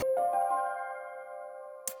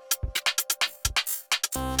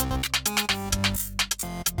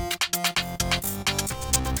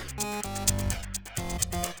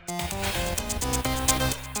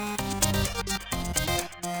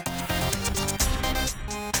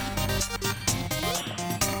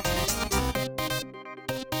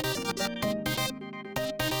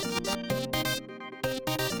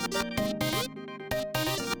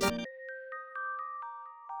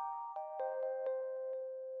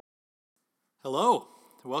Hello,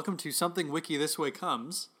 welcome to Something Wiki This Way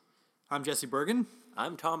Comes. I'm Jesse Bergen.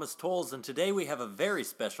 I'm Thomas Tolles, and today we have a very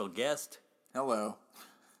special guest. Hello.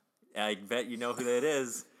 I bet you know who that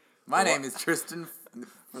is. My name is Tristan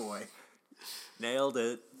Foy. Nailed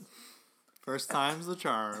it. First time's the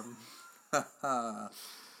charm. Thank you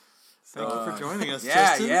So, for joining us, yeah,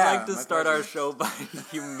 Tristan. yeah. I'd like to my start pleasure. our show by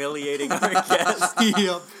humiliating our guest.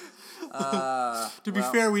 Yep. To be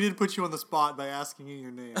well, fair, we did put you on the spot by asking you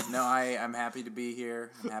your name. No, I'm happy to be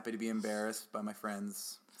here. I'm happy to be embarrassed by my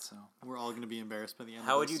friends. So We're all going to be embarrassed by the end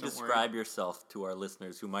How of would this. you don't worry. describe yourself to our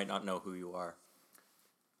listeners who might not know who you are?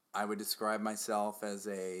 I would describe myself as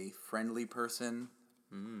a friendly person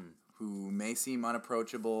who may seem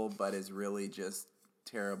unapproachable, but is really just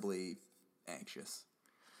terribly anxious.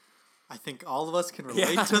 I think all of us can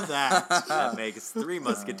relate to that. That makes three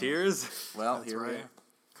musketeers. Well, That's here we right. are.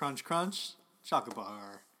 Crunch, crunch, chocolate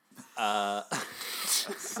bar.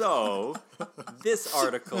 So, this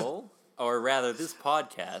article, or rather this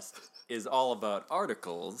podcast, is all about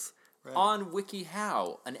articles Right. on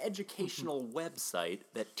WikiHow, an educational website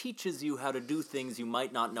that teaches you how to do things you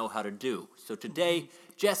might not know how to do. So today,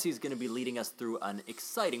 Jesse's going to be leading us through an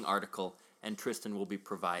exciting article, and Tristan will be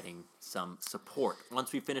providing some support.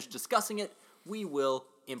 Once we finish discussing it, we will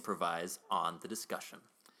improvise on the discussion.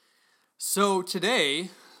 So today,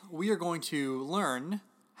 we are going to learn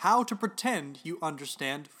how to pretend you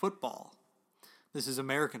understand football. This is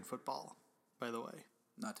American football, by the way,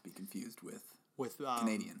 Not to be confused with. with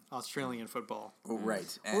Canadian. Australian football. Oh,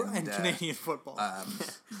 right. And Canadian football.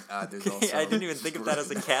 There's also. I didn't even think of that as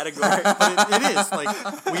a category. But it is,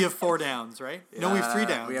 like, we have 4 downs, right? No, we have 3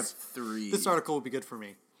 downs. We have 3. This article will be good for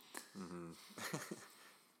me.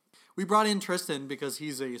 We brought in Tristan because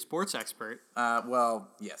he's a sports expert, Well,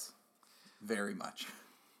 yes. Very much.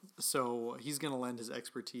 so he's going to lend his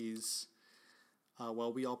expertise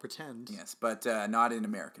while we all pretend. Yes, but not in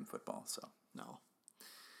American football, so. No.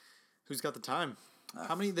 Who's got the time?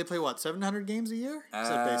 How many? They play, what, 700 games a year? Is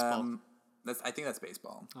that baseball? I think that's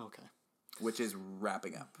baseball, Okay. which is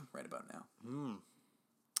wrapping up right about now.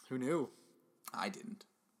 Who knew? I didn't.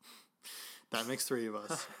 That makes 3 of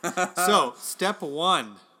us. So, step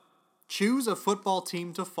 1. Choose a football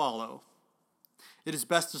team to follow. It is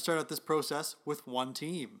best to start out this process with one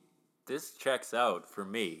team. This checks out for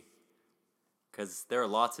me, because there are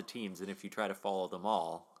lots of teams, and if you try to follow them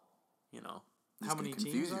all, you know, How Just many gonna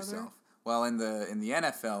teams are there? Well, in the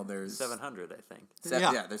NFL, there's 700, I think.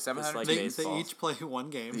 Yeah. there's 700 like They teams baseball. each play one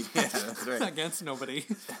game Yeah, that's right. against nobody.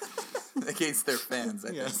 Against their fans, I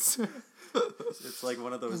think. Yes. It's like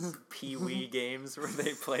one of those pee-wee games where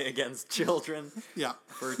they play against children Yeah.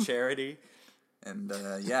 for charity. And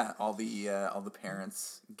all the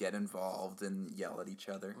parents get involved and yell at each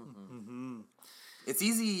other. Mm-hmm. It's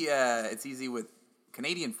easy. It's easy with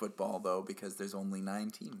Canadian football though because there's only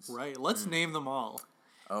 9 teams. Right. Let's name them all.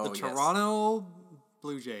 Oh, The yes. Toronto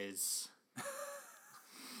Blue Jays.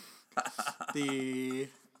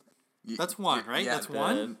 That's one, right? Yeah, That's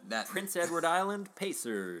one? That Prince Edward Island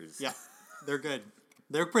Pacers. Yeah. They're good.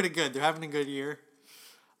 They're pretty good. They're having a good year.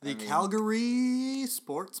 The Calgary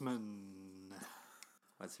Sportsmen.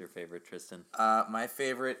 What's your favorite, Tristan? my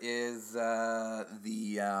favorite is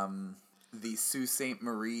the Sault Ste.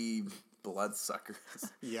 Marie Bloodsuckers.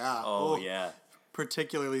 Yeah. Oh, yeah.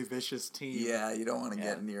 Particularly vicious team. Yeah, you don't want to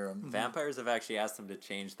Yeah. get near them. Vampires have actually asked them to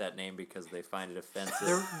change that name because they find it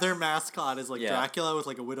offensive. Their mascot is like Yeah. Dracula with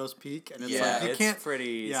like a widow's peak, and it's Yeah, like you it's can't.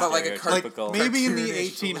 pretty yeah. But like a Like stereotypical. maybe in the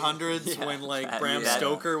cartoonishly. 1800s Yeah. when like That- Bram that-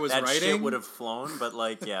 Stoker was that writing. shit would have flown, but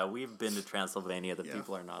like, yeah, we've been to Transylvania. The Yeah.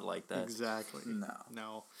 people are not like that. Exactly.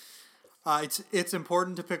 No. It's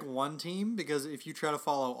important to pick one team because if you try to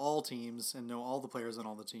follow all teams and know all the players on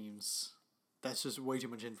all the teams, that's just way too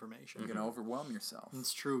much information. You're gonna overwhelm yourself.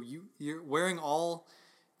 It's true. You're wearing all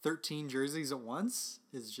 13 jerseys at once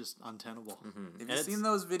is just untenable. Have And you it's- seen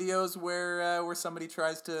those videos where somebody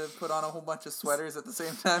tries to put on a whole bunch of sweaters at the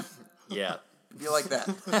same time? Yeah. You like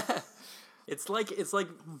that? It's like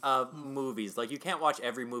movies. Like you can't watch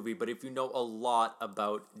every movie, but if you know a lot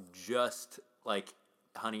about just like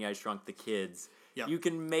Honey, I Shrunk the Kids, Yep. you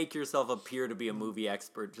can make yourself appear to be a movie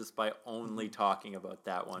expert just by only talking about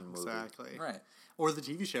that one movie. Exactly. Right. Or the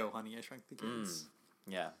TV show Honey, I Shrunk the Kids.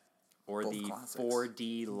 Yeah. Or Both the classics.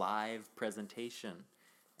 4D live presentation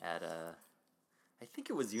at I think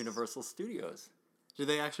it was Universal Studios. Do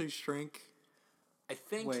they actually shrink? I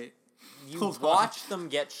think Wait. you hold on. watch them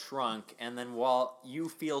get shrunk, and then while you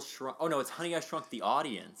feel shrunk... Oh, no, it's Honey, I Shrunk the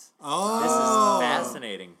Audience. Oh. This is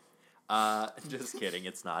fascinating. Just kidding,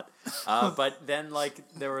 it's not. But then, like,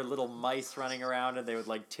 there were little mice running around, and they would,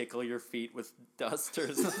 like, tickle your feet with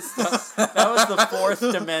dusters and stuff. That was the fourth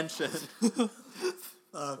dimension.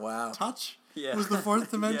 Wow. Touch Yeah. was the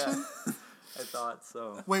fourth dimension? Yeah, I thought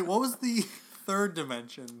so. Wait, what was the third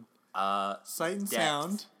dimension? Sight and Depth.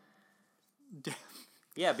 sound.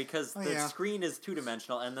 Yeah, because the yeah. screen is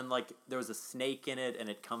two-dimensional, and then, like, there was a snake in it, and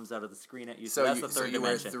it comes out of the screen at you, So that's you, the so third you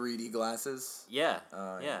wear dimension. 3D glasses? Yeah,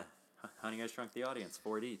 Oh, yeah. yeah. Honey, I Shrunk the Audience,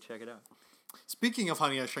 4D, check it out. Speaking of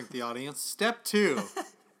Honey, I Shrunk the Audience, step 2.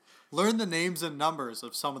 Learn the names and numbers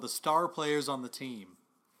of some of the star players on the team.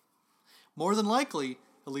 More than likely,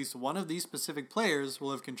 at least one of these specific players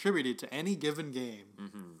will have contributed to any given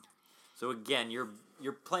game. So again, you're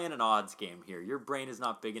playing an odds game here. Your brain is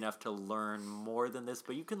not big enough to learn more than this,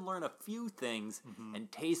 but you can learn a few things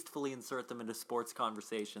and tastefully insert them into sports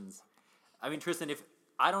conversations. I mean, Tristan, if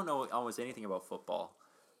I don't know almost anything about football,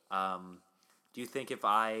 do you think if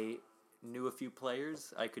I knew a few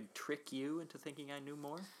players, I could trick you into thinking I knew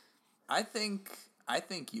more? I think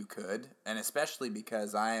you could, and especially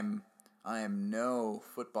because I am no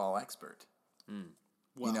football expert.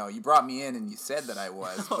 Wow. You know, you brought me in and you said that I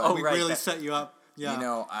was, but Oh, we right, really that- set you up. Yeah. you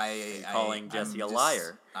know, calling I'm Jesse a just-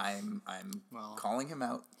 liar. I'm Well. calling him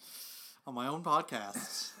out. On my own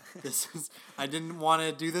podcast. I didn't want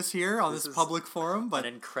to do this here on this is public forum, An but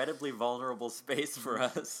incredibly vulnerable space for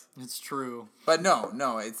us. it's true. But no,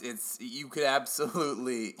 it's you could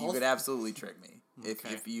absolutely trick me Okay.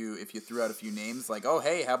 if you threw out a few names like, oh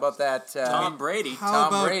hey, how about that Tom Brady. How Tom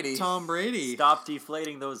about Brady. Tom Brady? Stop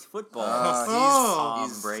deflating those footballs. Oh.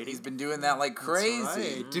 He's Brady. He's been doing that like crazy.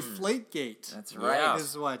 Right. Deflategate. That's Yeah. right.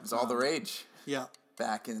 Is what It's all the rage Yeah,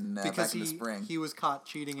 back in because back in the spring. he was caught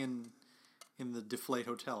cheating in the Deflate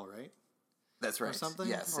Hotel, right? That's right. something?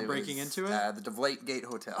 Yes, Or it breaking was, into it? the Deflate Gate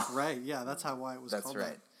Hotel. Right. Yeah, that's why it was That's called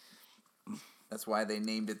right. That's why they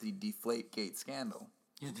named it the Deflate Gate Scandal.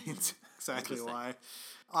 that. Yeah, that's exactly Interesting. why.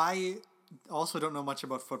 I also don't know much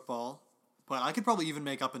about football, but I could probably even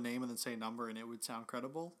make up a name and then say a number, and it would sound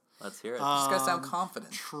credible. Let's hear it. Just gotta sound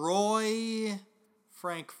confident. Troy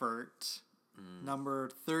Frankfurt, number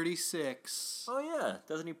 36 Oh yeah,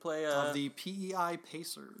 doesn't he play of the PEI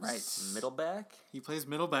Pacers. Right. middle back? He plays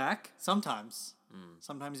middle back sometimes.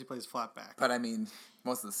 Sometimes he plays flat back. But I mean,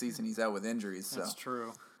 most of the season he's out with injuries, so. That's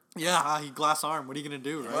true. Yeah, he glass arm. What are you gonna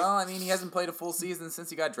do, right? Well, I mean, he hasn't played a full season since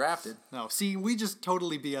he got drafted. No, see, we just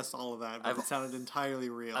totally BS all of that, but I've- it sounded entirely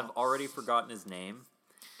real. I've already forgotten his name.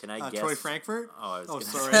 Can I guess? Troy Frankfurt? Oh, I was Oh, gonna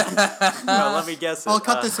sorry. No, let me guess it. I'll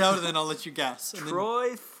cut this out and then I'll let you guess. And then-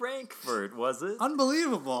 Troy Frankfurt, was it?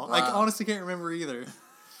 Unbelievable. I Wow. honestly can't remember either.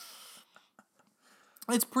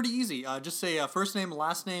 It's pretty easy. Just say first name,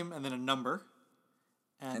 last name, and then a number.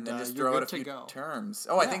 And then just you're throw out good a to few go. terms.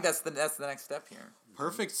 Oh, I Yeah. think that's the next step here.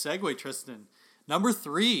 Perfect segue, Tristan. Number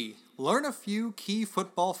 3, learn a few key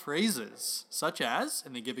football phrases, such as,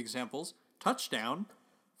 and they give examples, touchdown,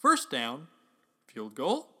 first down, field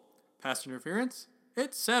goal, pass interference,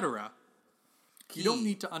 etc. You don't Key.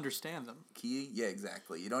 need to understand them. Key? Yeah,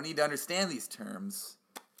 exactly. You don't need to understand these terms.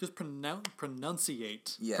 Just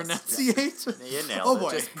pronunciate. Yes. Pronunciate? You nailed Oh it.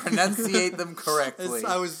 boy. Just pronunciate them correctly.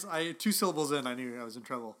 I 2 syllables in, I knew I was in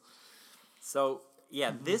trouble. So,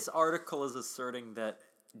 yeah, this article is asserting that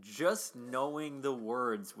just knowing the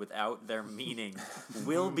words without their meaning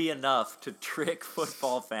will be enough to trick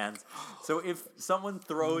football fans. So if someone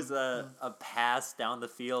throws a pass down the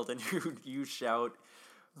field and you shout,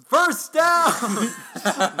 "First down!"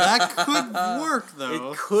 That could work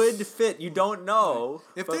though. It could fit. You don't know.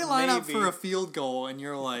 If but they line up maybe for a field goal and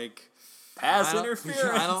you're like, pass I don't-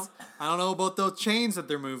 interference. I don't know about those chains that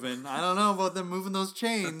they're moving. I don't know about them moving those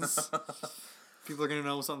chains. People are gonna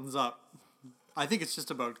know something's up. I think it's just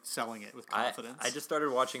about selling it with confidence. I just started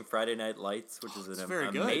watching Friday Night Lights, which is an very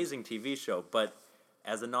good. amazing TV show. But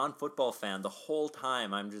as a non-football fan, the whole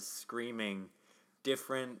time I'm just screaming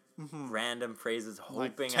different random phrases,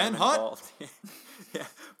 hoping 10 I'm hut? involved. Yeah,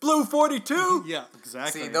 Blue 42. Yeah,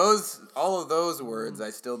 exactly. See, all of those words I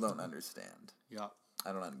still don't understand. Yeah.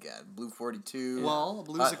 I don't get Blue 42. Well,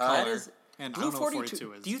 blue's Hut, a hut. color. That is And I Blue don't know what 42.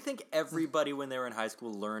 42 is. Do you think everybody when they were in high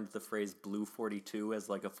school learned the phrase Blue 42 as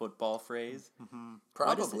like a football phrase? What is it?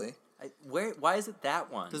 Probably. Why is it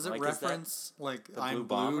that one? Does it Like, is that- reference like the I'm Blue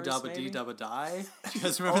blue, Bombers, dabba maybe? dee dabba die? Do you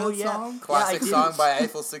guys remember Oh, that yeah. song? Classic I song did. by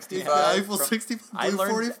Eiffel 65. Yeah, Eiffel 60, I blue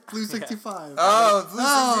learned- 40, blue 65. Oh, Blue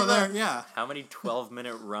Oh, 65. there, yeah. How many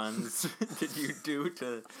 12-minute runs did you do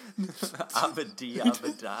to Abadi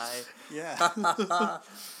Abadai? Yeah.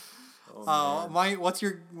 Oh, man. What's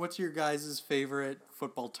your guys' favorite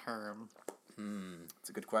football term? It's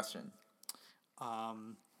a good question.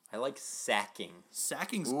 I I like sacking.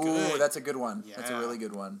 Sacking's Ooh, good. that's a good one. That's a Yeah. really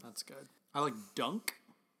good one. That's good. I like dunk.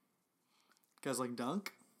 You guys like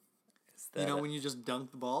dunk? Is You that know a- when you just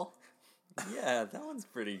dunk the ball? Yeah, that one's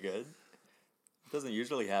pretty good. It doesn't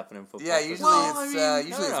usually happen in football. Yeah, for usually Well, I it's mean-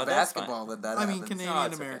 usually No, it's that's basketball that I mean, happens. Canadian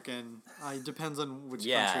it's okay. American. It depends on which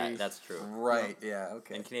Yeah, country. that's true. Right. Yeah.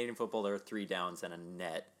 Okay. In Canadian football, there are 3 downs and a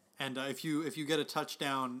net. And if you get a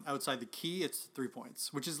touchdown outside the key, it's 3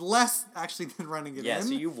 points, which is less actually than running it Yeah, in.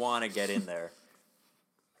 so you want to get in there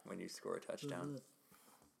when you score a touchdown.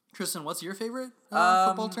 Tristan, what's your favorite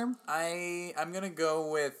football term? I'm gonna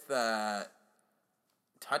go with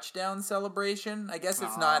touchdown celebration. I guess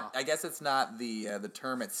it's not. I guess it's not the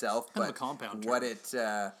term itself, Kind of but a compound what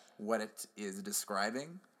term. what it is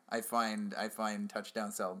describing. I find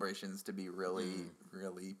touchdown celebrations to be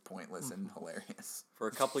really pointless and hilarious. For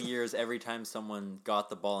a couple years, every time someone got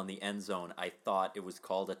the ball in the end zone, I thought it was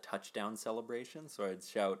called a touchdown celebration. So I'd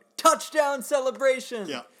shout, "Touchdown celebration!"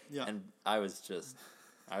 Yeah, yeah. And I was just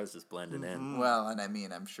blending in. Well, and I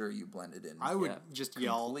mean, I'm sure you blended in. I would Yeah. just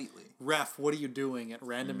yell, completely. "Ref, what are you doing?" at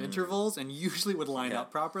random intervals, and usually would line Yeah.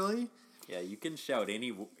 up properly. Yeah, you can shout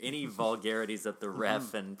any vulgarities at the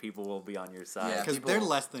ref, and people will be on your side. Yeah. Because people- they're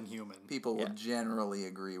less than human. People will Yeah. generally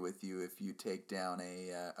agree with you if you take down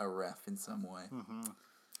a ref in some way.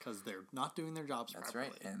 Because they're not doing their jobs That's properly.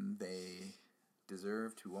 right, and they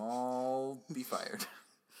deserve to all be fired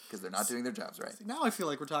because they're not doing their jobs right. Now I feel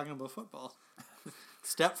like we're talking about football.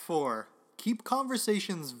 Step 4, keep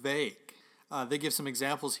conversations vague. They give some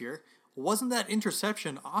examples here. Wasn't that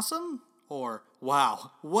interception awesome? Or,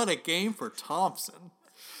 wow, what a game for Thompson.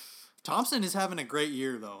 Thompson is having a great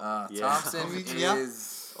year, though. Yeah. Thompson Yeah.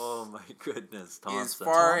 is Oh my goodness, Thompson.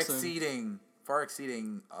 far Thompson. exceeding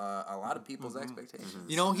a lot of people's expectations.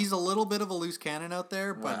 You know, he's a little bit of a loose cannon out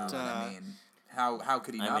there, Well, but I mean, how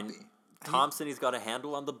could he I not mean, be? Thompson, he's got a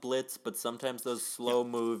handle on the blitz, but sometimes those slow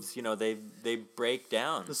moves, they break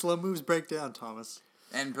down. the slow moves break down, Thomas.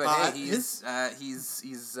 But hey, he's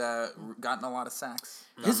gotten a lot of sacks.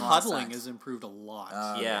 His Gotten a lot of huddling sacks. has improved a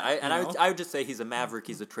lot. Yeah, I would just say he's a maverick.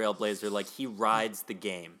 He's a trailblazer. Like he rides the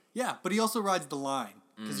game. Yeah, but he also rides the line.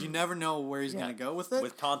 Because you never know where he's going to go with it.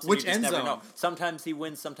 With Thompson, Which you just end never zone? know. Sometimes he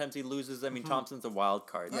wins, sometimes he loses. I mean, Thompson's a wild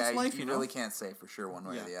card. Yeah, life, you you know? really can't say for sure one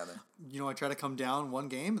way or the other. You know, I try to come down one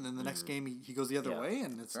game, and then the next game he goes the other Yeah. way,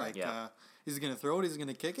 and it's like, Yeah. is he going to throw it? Is he going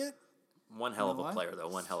to kick it? One hell of You know a what? player, though.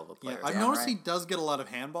 One hell of a Yeah, player. I've Yeah, noticed right. he does get a lot of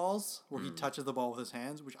handballs where he touches the ball with his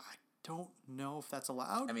hands, which I don't know if that's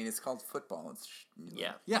allowed. I mean, it's called football. It's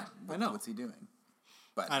Yeah. yeah, I know. What's he doing?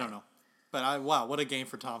 But I don't know. But wow, what a game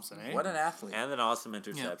for Thompson, eh? What an athlete! And an awesome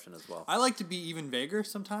interception as well. I like to be even vaguer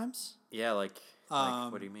sometimes. Yeah, like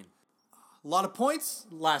what do you mean? A lot of points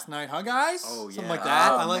last night, huh, guys? Oh, Something yeah. like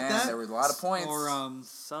that. Oh, I like man, that. there was a lot of points. Or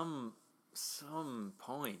Some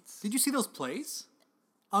points. did you see those plays?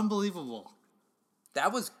 Unbelievable.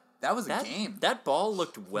 that was a That game. That ball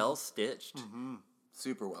looked well stitched.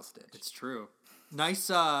 Super well stitched. It's true. Nice.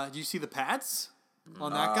 Do you see the pads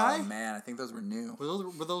on that guy? Oh man, I think those were new.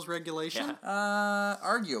 Were those regulation? Yeah.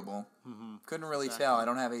 Arguable. Couldn't really tell. I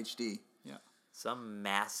don't have HD. Yeah. Some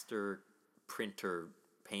master printer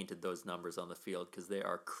painted those numbers on the field because they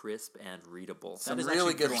are crisp and readable. Some That is really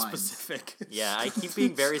actually good very lines. specific. Yeah, I keep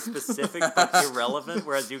being very specific but irrelevant,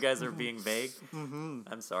 whereas you guys are being vague.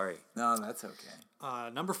 I'm sorry. No, that's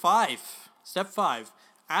okay. Number 5. Step 5.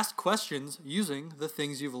 Ask questions using the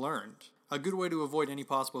things you've learned. A good way to avoid any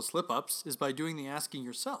possible slip-ups is by doing the asking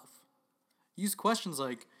yourself. Use questions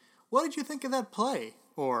like, what did you think of that play?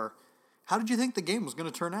 Or, how did you think the game was going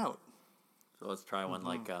to turn out? So let's try one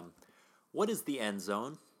like, what is the end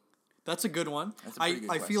zone? That's a good one. That's a pretty good I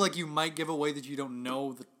question. feel like you might give away that you don't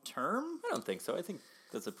know the term. I don't think so. I think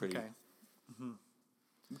that's a pretty... Okay.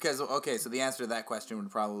 Because so the answer to that question would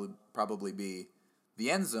probably be the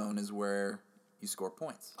end zone is where you score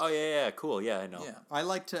points. Oh, yeah, cool. Yeah, I know. Yeah. I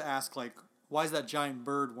like to ask, like, why is that giant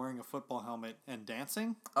bird wearing a football helmet and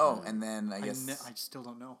dancing? Oh, and then I I guess still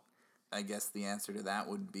don't know. I guess the answer to that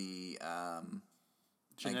would be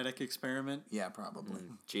Genetic experiment. yeah, probably.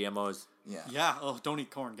 GMOs. Yeah. Yeah. Oh, don't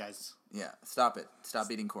eat corn, guys. Yeah. Stop it.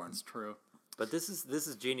 Stop eating corn. It's true. But this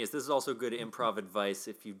is genius. This is also good improv advice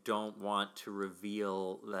if you don't want to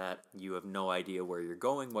reveal that you have no idea where you're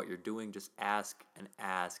going, what you're doing. Just ask and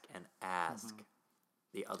ask and ask.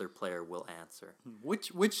 The other player will answer.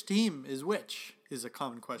 Which team is which is a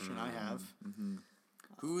common question I have.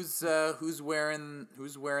 Who's wearing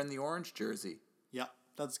the orange jersey? Yeah,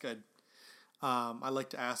 that's good. I like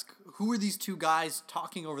to ask, who are these two guys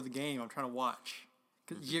talking over the game I'm trying to watch?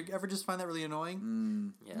 'Cause you ever just find that really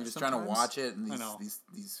annoying? Yeah. You're just trying to sometimes. watch it, and I know.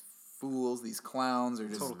 these fools, these clowns are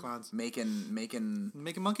just Total clowns. making Making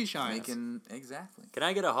monkey shines. exactly. Can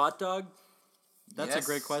I get a hot dog? That's a Yes,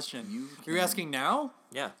 great question. you Are you can. asking now?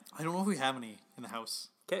 Yeah. I don't know if we have any in the house.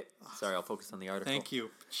 Okay. Sorry, I'll focus on the article. Thank you.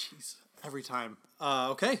 Jeez, every time.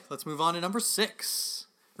 Okay, let's move on to number 6.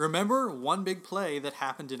 Remember one big play that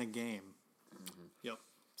happened in a game. Yep.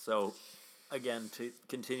 So, again, to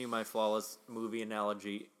continue my flawless movie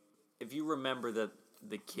analogy, if you remember that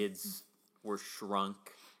the kids were shrunk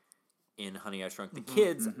in Honey, I Shrunk the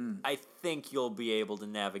Kids, I think you'll be able to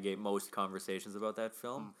navigate most conversations about that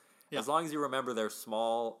film. Yeah. As long as you remember they're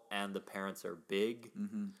small and the parents are big,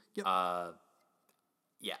 Yep.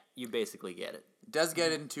 yeah, you basically get it. It does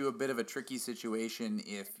get into a bit of a tricky situation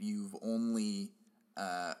if you've only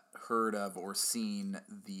heard of or seen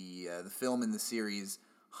the film in the series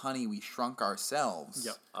Honey, We Shrunk Ourselves,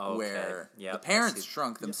 Yep. Okay. where Yep, the I parents see.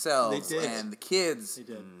 shrunk themselves They did. and the kids They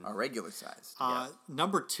did. are regular sized.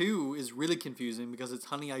 Number 2 is really confusing because it's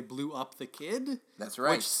Honey, I Blew Up the Kid. That's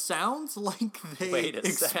right. Which sounds like they Wait a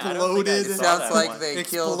second, I don't think I exploded. saw Sounds that like one. they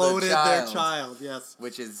killed a Exploded child, their child, yes.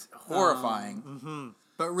 which is horrifying.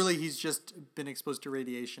 But really, he's just been exposed to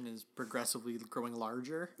radiation and is progressively growing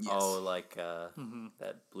larger. Yes. Oh, like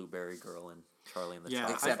that blueberry girl in Charlie and the Yeah,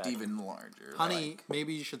 Chocolate Except Factory. even larger. Honey, like-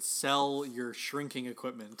 maybe you should sell your shrinking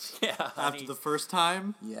equipment Yeah, after honey. the first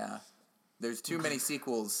time. yeah. There's too many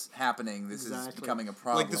sequels happening. This is Exactly. becoming a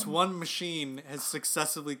problem. Like this one machine has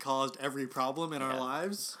successively caused every problem in our Yeah.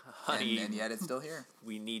 lives. Honey, and yet it's still here.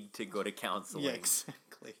 we need to go to counseling. Yeah,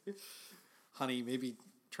 exactly. Honey, maybe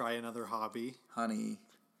try another hobby. Honey,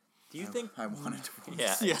 Do you think? I wanted to.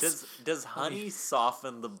 Yeah. Yes. Does honey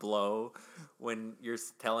soften the blow when you're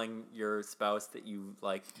telling your spouse that you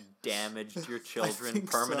like damaged your children think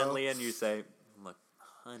so. permanently, and you say, "Look,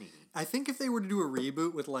 honey." I think if they were to do a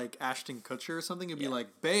reboot with like Ashton Kutcher or something, it'd be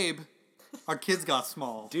like, babe, our kids got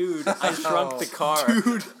small. Dude, I shrunk the car.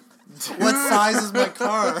 Dude, what size is my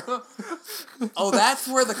car? Oh, that's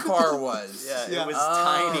where the car was. Yeah, Yeah. it was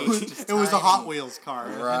Oh. tiny. It was a Hot Tiny. Wheels car.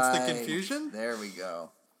 Right. Hence the confusion. There we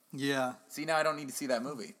go. Yeah. See, now I don't need to see that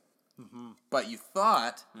movie. But you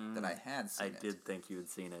thought that I had seen I it. did think you had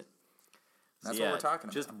seen it. That's So, what we're talking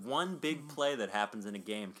about. Just one big play that happens in a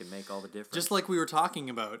game can make all the difference. Just like we were talking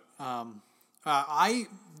about. I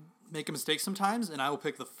make a mistake sometimes, and I will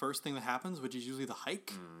pick the first thing that happens, which is usually the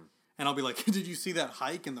hike. And I'll be like, did you see that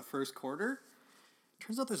hike in the first quarter?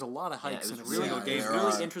 Turns out there's a lot of yeah, hikes it was in a really, single yeah, game. it was there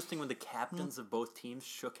really are. interesting when the captains of both teams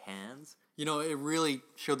shook hands. You know, it really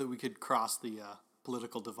showed that we could cross the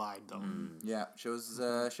political divide, though. Yeah, shows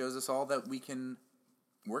us all that we can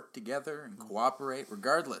work together and cooperate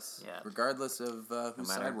regardless. Yeah. Regardless of whose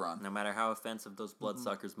side we're on. No matter how offensive those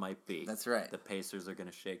bloodsuckers might be. That's right. The Pacers are going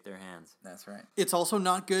to shake their hands. That's right. It's also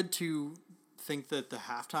not good to think that the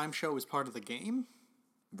halftime show is part of the game.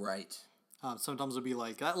 Right. Sometimes it'll be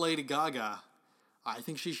like, that Lady Gaga, I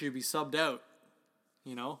think she should be subbed out,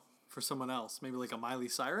 you know, for someone else. Maybe like a Miley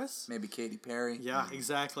Cyrus. Maybe Katy Perry. Yeah,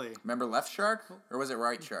 exactly. Remember Left Shark? Or was it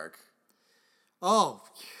Right Shark? Oh,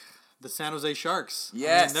 the San Jose Sharks. I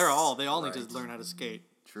Yes. mean, they all need Right. to learn how to skate,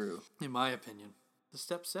 True. in my opinion. The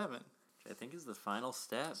step 7. Which I think is the final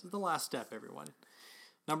step. This is the last step, everyone.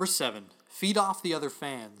 Number 7. Feed off the other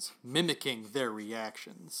fans, mimicking their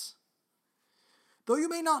reactions. Though you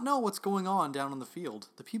may not know what's going on down on the field,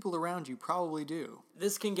 the people around you probably do.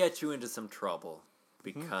 This can get you into some trouble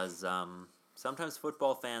because sometimes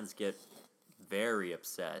football fans get very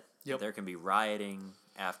upset. Yep. There can be rioting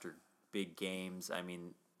after big games. I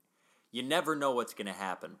mean, you never know what's going to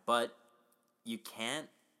happen, but you can't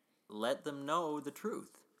let them know the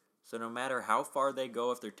truth. So no matter how far they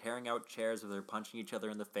go, if they're tearing out chairs, if they're punching each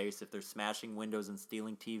other in the face, if they're smashing windows and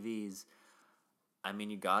stealing TVs, I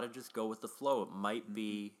mean, you got to just go with the flow. It might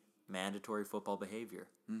be mandatory football behavior.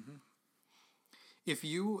 If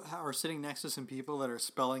you are sitting next to some people that are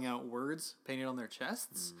spelling out words painted on their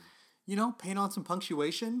chests, you know, paint on some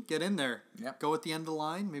punctuation, get in there. Yep. Go at the end of the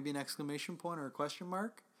line, maybe an exclamation point or a question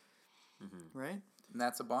mark. Right? And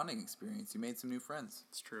that's a bonding experience. You made some new friends.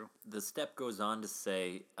 It's true. The step goes on to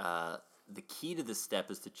say the key to this step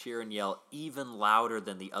is to cheer and yell even louder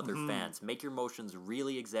than the other fans. Make your motions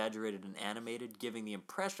really exaggerated and animated, giving the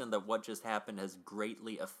impression that what just happened has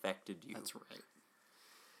greatly affected you. That's right.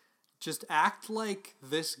 Just act like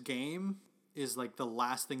this game is like the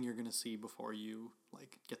last thing you're going to see before you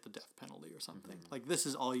like get the death penalty or something. Like this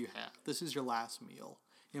is all you have. This is your last meal.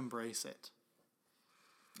 Embrace it.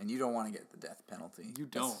 And you don't want to get the death penalty. You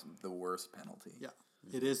That's the worst penalty. Yeah.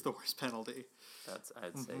 It is the worst penalty.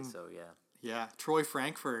 I'd say so, yeah. Yeah, Troy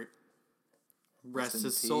Frankfurt. Rest in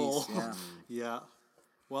his peace, soul. yeah. Yeah.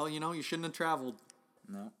 Well, you know, you shouldn't have traveled.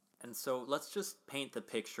 No. And so let's just paint the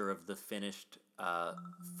picture of the finished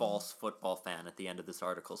false football fan at the end of this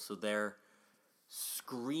article. So they're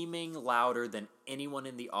screaming louder than anyone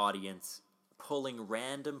in the audience, pulling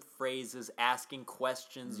random phrases, asking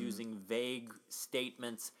questions, using vague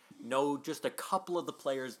statements, know just a couple of the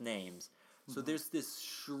players' names. So there's this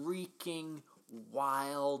shrieking,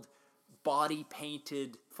 wild,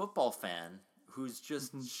 body-painted football fan who's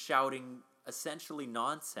just shouting essentially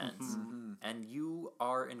nonsense, and you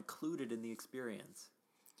are included in the experience.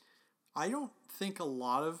 I don't think a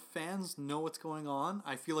lot of fans know what's going on.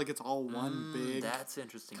 I feel like it's all one big That's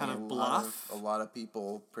interesting. kind yeah. of bluff. A lot of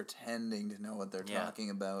people pretending to know what they're Yeah. talking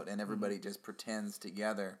about, and everybody just pretends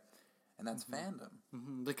together, and that's fandom.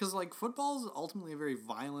 Because like football is ultimately a very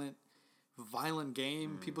violent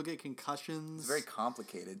game. People get concussions. It's very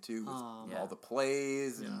complicated too, with Yeah. all the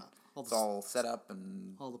plays and All it's the all set up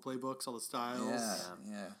and all the playbooks, all the styles.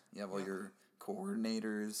 yeah. You have all your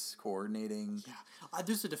coordinators coordinating. Yeah.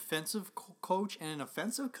 There's a defensive coach and an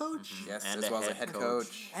offensive coach Yes, And as a well as a head head coach.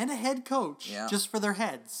 coach. and a head coach Yeah. just for their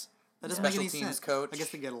heads. That doesn't Special make any teams sense. coach. I guess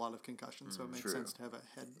they get a lot of concussions, so it makes True. sense to have a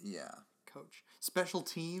head Yeah, coach. Special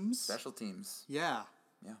teams. special teams. Yeah.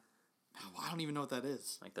 Yeah, I don't even know what that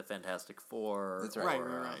is. Like the Fantastic Four. That's right. Right.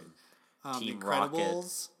 or, The Team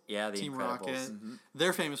Incredibles. Yeah, the Team Incredibles. Rocket.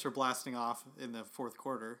 They're famous for blasting off in the fourth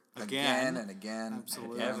quarter again and again.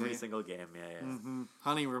 Absolutely. Every single game, yeah.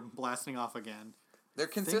 Honey, we're blasting off again. They're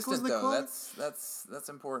was consistent the though. quote? That's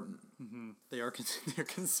important. They are they're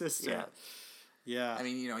consistent. Yeah. Yeah. I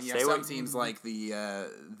mean, you Say have some what- teams like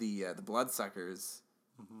the Bloodsuckers,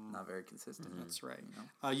 not very consistent. that's right.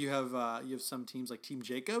 You have some teams like Team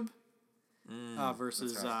Jacob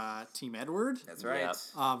versus that's Team Edward. That's right.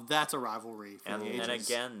 Yep. That's a rivalry for And, the ages. and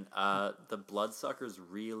again, the Bloodsuckers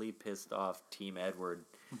really pissed off Team Edward.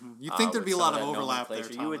 You'd think there'd with be a some lot of that overlap there,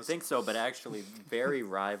 nomenclature. You would Thomas. think so, but actually, very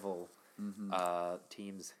rival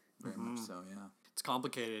teams. Very much so. Yeah. It's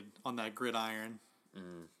complicated on that gridiron.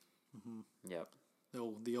 Yep.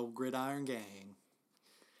 The old gridiron gang.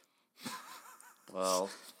 Well,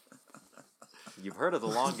 you've heard of the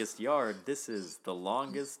longest yard. This is the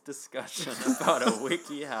longest discussion about a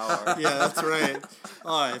WikiHour. Yeah, that's right.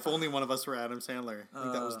 If only one of us were Adam Sandler. I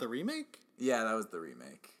think that was the remake. Yeah, that was the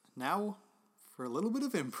remake. Now, for a little bit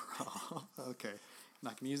of improv. Okay,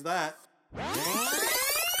 not gonna use that.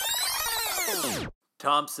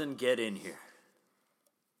 Thompson, get in here.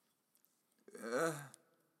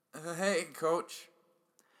 Hey, coach.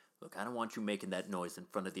 Look, I don't want you making that noise in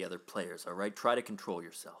front of the other players, all right? Try to control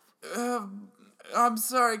yourself. I'm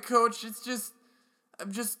sorry, coach. It's just,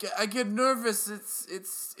 I get nervous.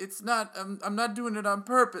 It's not. I'm not doing it on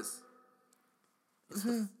purpose.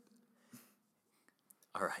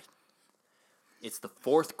 All right. It's the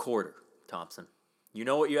fourth quarter, Thompson. You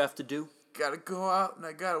know what you have to do? Gotta go out and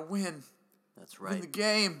I gotta win. That's Win the right.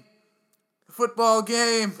 game. The football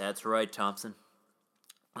game. That's right, Thompson.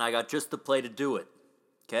 And I got just the play to do it.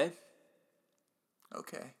 Okay?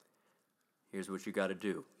 Okay. Here's what you got to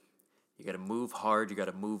do. You got to move hard. You got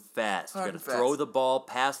to move fast. Hard You got and to throw fast. the ball,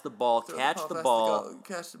 pass the ball, catch the Pass ball, goal,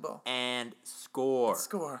 catch the ball. and score.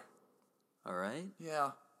 Score. All right?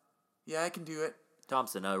 Yeah. Yeah, I can do it.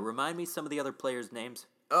 Thompson, remind me some of the other players' names.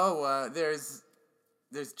 Oh, there's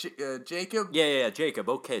Jacob. Yeah, Jacob.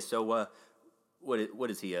 Okay, so what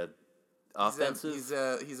is he? Offensive?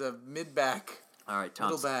 He's a mid back. All right, Middle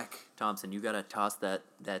Thompson. back. Thompson, you got to toss that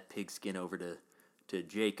pigskin over to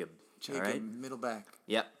Jacob. Jacob, All right? middle back.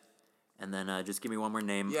 Yep. And then just give me one more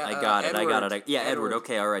name. Yeah, I got it. Edward. Yeah, Edward. Edward.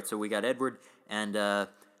 Okay, all right. So we got Edward, and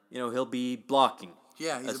he'll be blocking.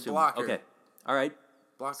 Yeah, he's a assume. blocker. Okay. All right.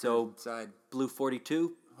 Blocker So- side. Blue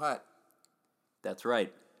 42. What? That's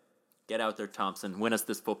right. Get out there, Thompson. Win us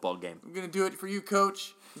this football game. I'm gonna do it for you,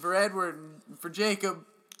 coach. For Edward and for Jacob.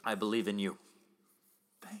 I believe in you.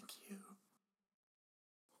 Thank you.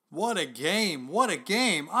 What a game! What a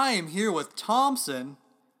game! I am here with Thompson,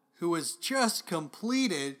 who has just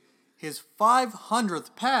completed his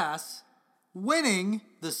 500th pass, winning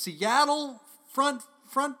the Seattle front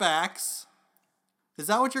backs. Is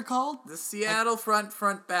that what you're called? The Seattle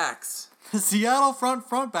front backs. The Seattle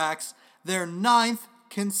front backs, their 9th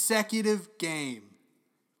consecutive game.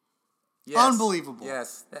 Yes. Unbelievable.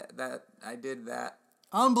 Yes, that I did that.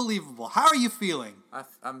 Unbelievable. How are you feeling?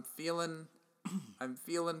 I'm feeling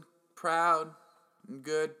proud and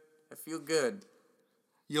good. I feel good.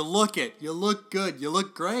 You look it. You look good. You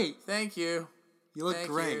look great. Thank you. You look Thank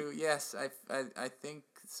great. you. Yes, I think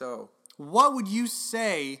so. What would you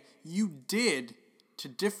say you did to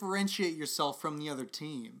differentiate yourself from the other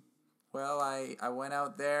team? Well, I went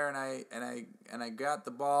out there and I got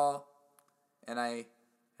the ball and I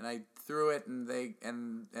through it,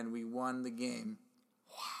 and we won the game.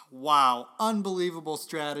 Wow, unbelievable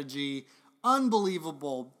strategy,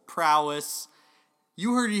 unbelievable prowess.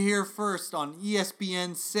 You heard it here first on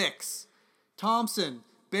ESPN 6.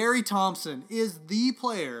 Barry Thompson is the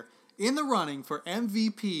player in the running for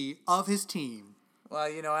MVP of his team. Well,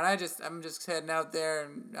 and I'm just heading out there,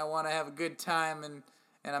 and I want to have a good time, and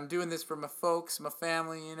I'm doing this for my folks, my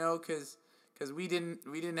family, because we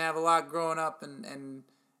didn't have a lot growing up, and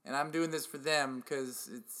I'm doing this for them because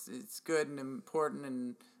it's good and important,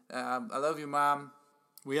 and I love you, Mom.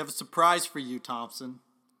 We have a surprise for you, Thompson.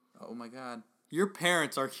 Oh my God. Your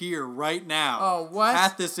parents are here right now. Oh, what?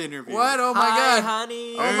 At this interview. What? Oh my Hi, God.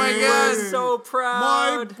 honey. Oh my God. We're so My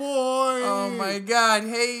proud. boy. Oh my God.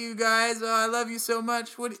 Hey, you guys. Oh, I love you so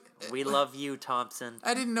much. We love you, Thompson.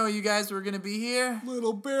 I didn't know you guys were going to be here.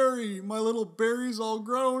 Little Barry. My little Barry's all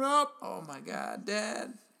grown up. Oh my God,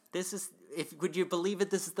 Dad. Would you believe it?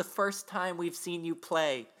 This is the first time we've seen you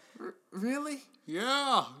play. Really?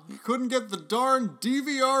 Yeah. You couldn't get the darn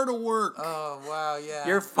DVR to work. Oh, wow, yeah.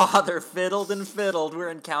 Your father fiddled and fiddled. We're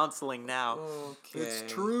in counseling now. Okay.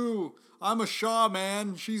 It's true. I'm a Shaw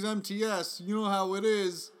man. She's MTS. You know how it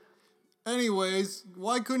is. Anyways,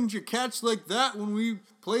 why couldn't you catch like that when we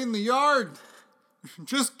play in the yard?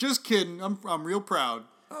 Just kidding. I'm real proud.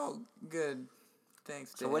 Oh, good.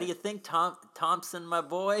 Thanks, Dad. So what do you think, Thompson, my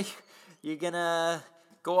boy? You gonna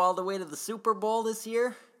go all the way to the Super Bowl this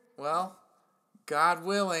year? Well, God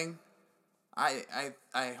willing, I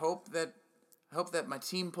hope that my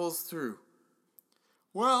team pulls through.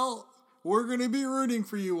 Well, we're going to be rooting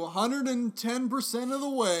for you 110% of the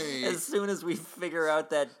way. As soon as we figure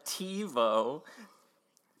out that TiVo.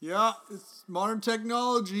 Yeah, modern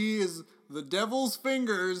technology is the devil's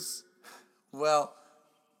fingers. Well,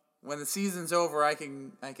 when the season's over, I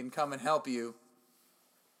can come and help you.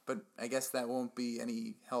 But I guess that won't be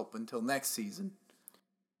any help until next season.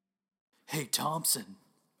 Hey, Thompson.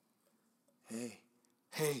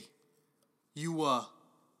 Hey, you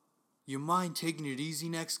mind taking it easy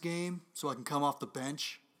next game so I can come off the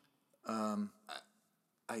bench? I'm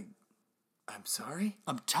sorry?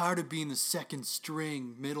 I'm tired of being the second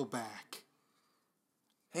string middle back.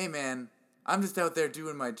 Hey, man, I'm just out there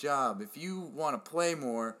doing my job. If you want to play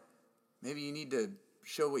more, maybe you need to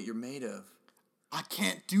show what you're made of. I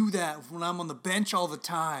can't do that when I'm on the bench all the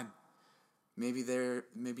time. Maybe you're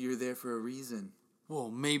there for a reason. Well,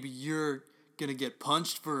 maybe you're gonna get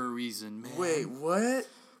punched for a reason, man. Wait, what?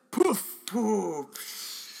 Poof!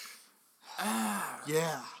 Poof.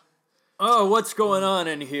 Yeah. Oh, what's going on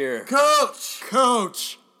in here?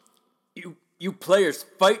 Coach! You players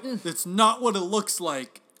fighting? That's not what it looks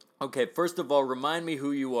like. Okay, first of all, remind me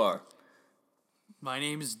who you are. My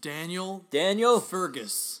name is Daniel Daniel?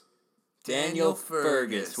 Fergus. Daniel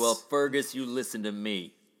Fergus. Well, Fergus, you listen to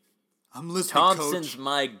me. I'm listening, Thompson's Coach.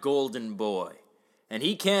 my golden boy, and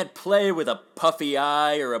he can't play with a puffy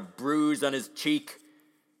eye or a bruise on his cheek.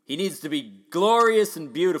 He needs to be glorious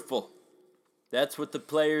and beautiful. That's what the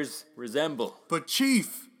players resemble. But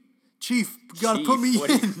Chief, you gotta Chief, put me what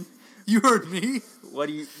do you- in. You heard me.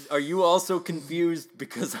 Are you also confused?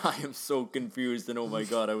 Because I am so confused, and oh my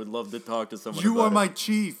God, I would love to talk to someone You about are my it.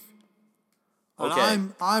 chief. Okay.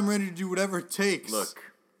 And I'm ready to do whatever it takes. Look,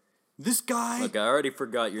 This guy, I already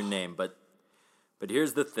forgot your name, but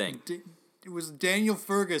here's the thing. it was Daniel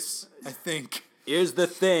Fergus, I think. Here's the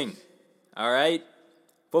thing, all right?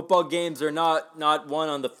 Football games are not won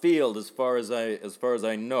on the field as far as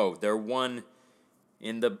I know. They're won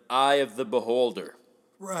in the eye of the beholder.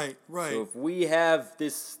 Right. So if we have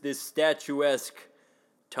this statuesque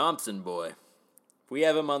Thompson boy, if we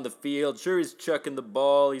have him on the field, sure, he's chucking the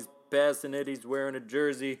ball, he's passing it, he's wearing a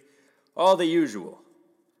jersey, all the usual.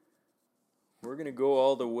 We're going to go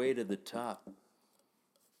all the way to the top.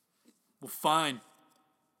 Well, fine.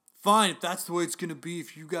 Fine, if that's the way it's gonna be,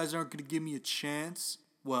 if you guys aren't gonna give me a chance,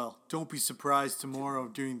 well, don't be surprised tomorrow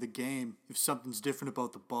during the game if something's different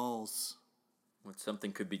about the balls. What,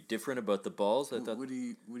 something could be different about the balls? I thought What are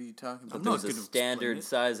you talking about? I'm there not was a gonna explain standard it.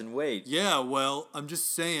 size and weight. Yeah, well, I'm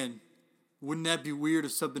just saying, wouldn't that be weird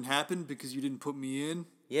if something happened because you didn't put me in?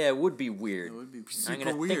 Yeah, it would be weird. It would be I'm super going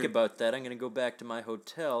to weird. think about that. I'm going to go back to my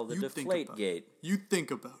hotel, the You think Deflate about Gate. You think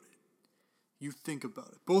about it. You think about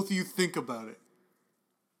it. Both of you think about it.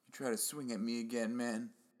 You try to swing at me again,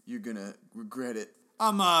 man, you're gonna regret it.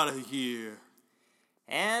 I'm out of here.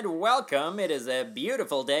 And welcome. It is a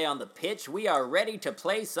beautiful day on the pitch. We are ready to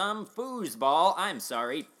play some foosball.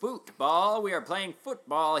 Football. We are playing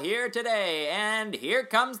football here today. And here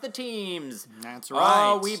comes the teams. That's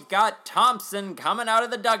right. Oh, we've got Thompson coming out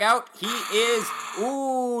of the dugout. He is,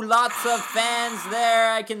 lots of fans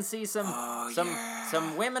there. I can see some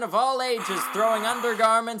women of all ages throwing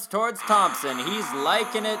undergarments towards Thompson. He's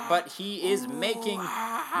liking it, but he is making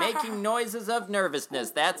noises of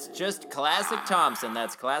nervousness. That's just classic Thompson.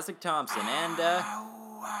 That's classic Thompson. And,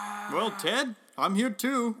 Well, Ted, I'm here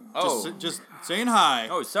too. Oh. Just saying hi.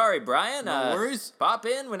 oh, sorry, Brian. No worries. Pop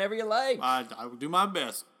in whenever you like. I will do my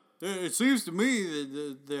best. It seems to me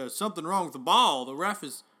that there's something wrong with the ball. The ref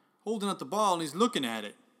is holding up the ball and he's looking at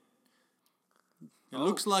it. It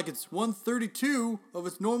looks like it's 1/32 of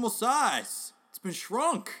its normal size. It's been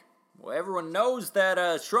shrunk. Well, everyone knows that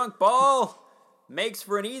a shrunk ball makes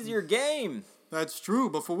for an easier game. That's true,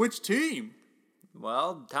 but for which team?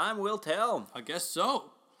 Well, time will tell. I guess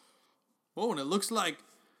so. Oh, and it looks like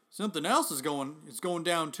something else is going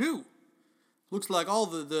down too. Looks like all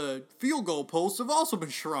the field goal posts have also been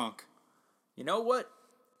shrunk. You know what?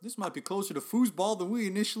 This might be closer to foosball than we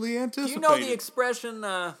initially Do anticipated. you know the expression,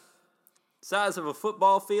 size of a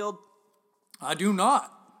football field? I do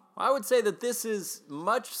not. I would say that this is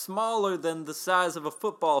much smaller than the size of a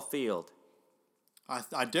football field.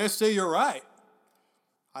 I dare say you're right.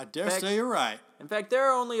 In fact, there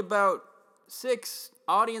are only about 6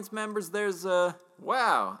 audience members. There's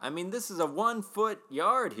this is a 1 foot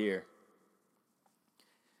yard here.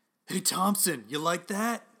 Hey, Thompson, you like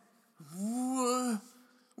that? What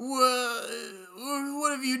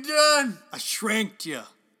have you done? I shranked you.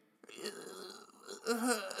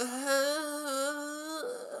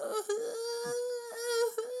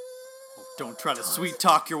 Don't try to sweet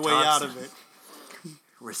talk your way out of it.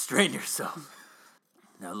 Restrain yourself.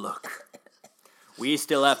 Now look, we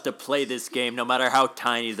still have to play this game no matter how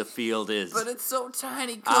tiny the field is. But it's so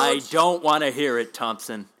tiny, Coach. I don't want to hear it,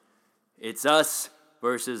 Thompson. It's us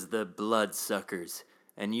versus the Bloodsuckers.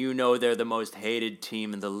 And you know they're the most hated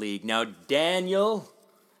team in the league. Now, Daniel,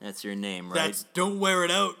 that's your name, right? Don't wear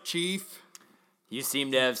it out, Chief. You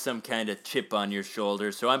seem to have some kind of chip on your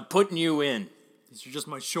shoulder, so I'm putting you in. These are just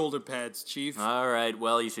my shoulder pads, Chief. All right,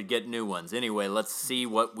 well, you should get new ones. Anyway, let's see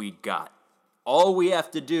what we got. All we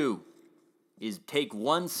have to do is take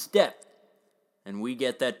 1 step, and we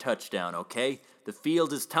get that touchdown, okay? The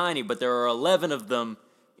field is tiny, but there are 11 of them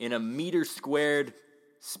in a meter-squared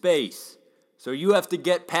space. So you have to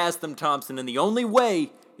get past them, Thompson, and the only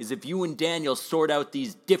way is if you and Daniel sort out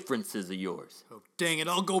these differences of yours. Oh, dang it,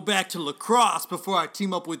 I'll go back to lacrosse before I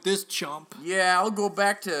team up with this chump. Yeah, I'll go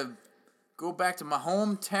back to my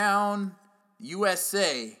hometown,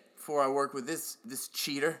 USA, before I work with this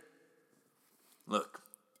cheater. Look,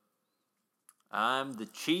 I'm the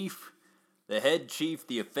chief, the head chief,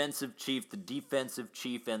 the offensive chief, the defensive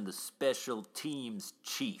chief, and the special teams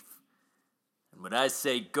chief. And what I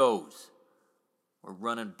say goes. We're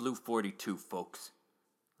running Blue 42, folks.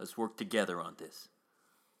 Let's work together on this.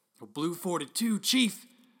 Blue 42, Chief,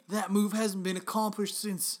 that move hasn't been accomplished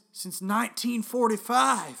since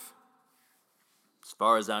 1945. As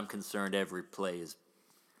far as I'm concerned, every play is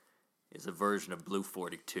a version of Blue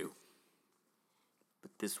 42.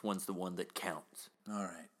 But this one's the one that counts. All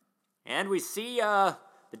right. And we see the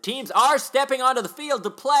teams are stepping onto the field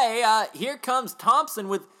to play. Here comes Thompson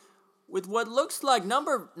with what looks like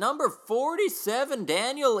number 47.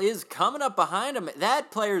 Daniel is coming up behind him.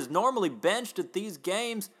 That player's normally benched at these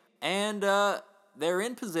games, and they're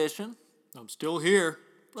in position. I'm still here,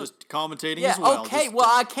 just commentating Yeah, as well. okay,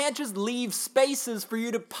 I can't just leave spaces for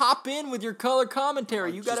you to pop in with your color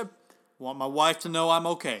commentary. You gotta... Want my wife to know I'm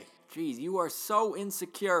okay. Jeez, you are so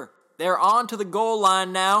insecure. They're on to the goal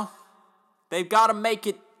line now. They've got to make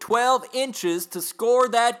it 12 inches to score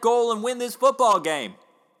that goal and win this football game.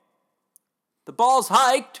 The ball's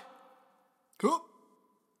hiked. Cool.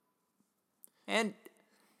 And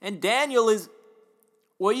Daniel is,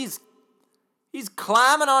 well, he's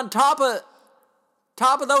climbing on top of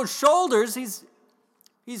those shoulders. He's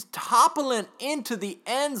toppling into the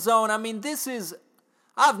end zone. I mean,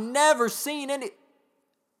 I've never seen any,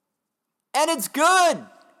 and it's good.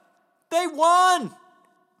 They won.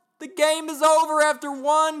 The game is over after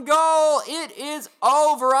 1 goal. It is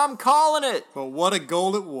over. I'm calling it. But what a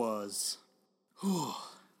goal it was.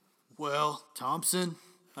 Well, Thompson,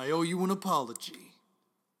 I owe you an apology.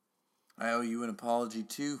 I owe you an apology,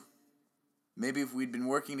 too. Maybe if we'd been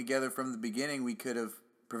working together from the beginning, we could have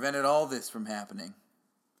prevented all this from happening.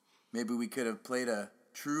 Maybe we could have played a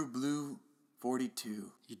true blue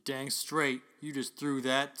 42. You dang straight. You just threw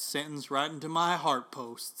that sentence right into my heart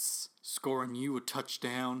posts, scoring you a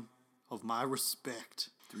touchdown of my respect.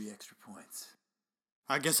 3 extra points.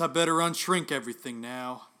 I guess I better unshrink everything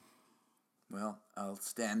now. Well, I'll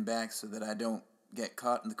stand back so that I don't get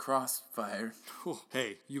caught in the crossfire.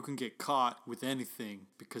 Hey, you can get caught with anything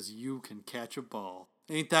because you can catch a ball.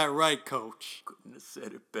 Ain't that right, Coach? Couldn't have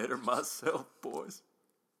said it better myself, boys.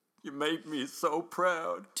 You made me so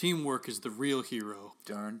proud. Teamwork is the real hero.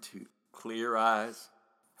 Darn tootin'. Clear eyes,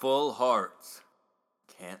 full hearts.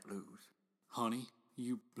 Can't lose. Honey,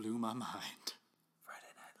 you blew my mind.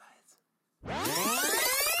 Friday Night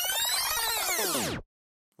Lights.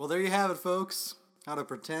 Well, there you have it, folks. How to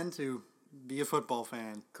pretend to be a football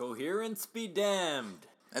fan. Coherence be damned.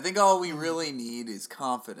 I think all we really need is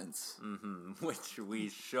confidence. Which we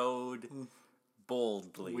showed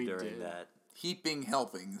boldly We during did. that. Heaping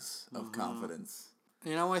helpings of confidence.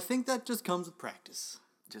 You know, I think that just comes with practice.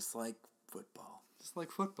 Just like football. Just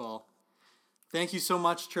like football. Thank you so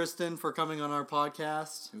much, Tristan, for coming on our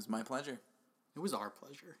podcast. It was my pleasure. It was our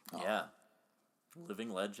pleasure. Yeah.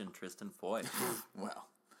 Living legend Tristan Foy. Well.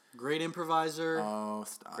 Great improviser. Oh,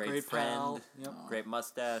 stop. Great, Great friend. pal. Yep. Great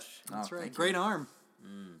mustache. That's right. thank Great you. arm.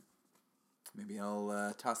 Maybe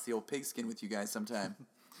I'll toss the old pigskin with you guys sometime.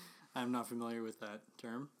 I'm not familiar with that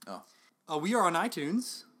term. Oh. We are on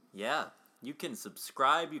iTunes. Yeah. You can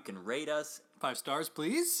subscribe. You can rate us. 5 stars,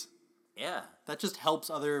 please. Yeah. That just helps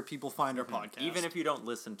other people find our podcast. Even if you don't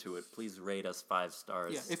listen to it, please rate us 5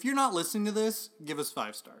 stars. Yeah, if you're not listening to this, give us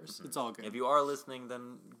 5 stars. It's all good. If you are listening,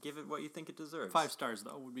 then give it what you think it deserves. 5 stars,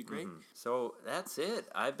 though, would be great. So that's it.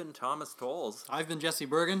 I've been Thomas Tolles. I've been Jesse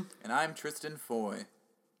Bergen. And I'm Tristan Foy.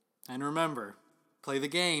 And remember, play the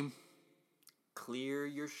game. Clear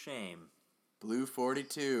your shame. Blue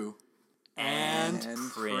 42. And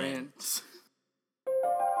print. print.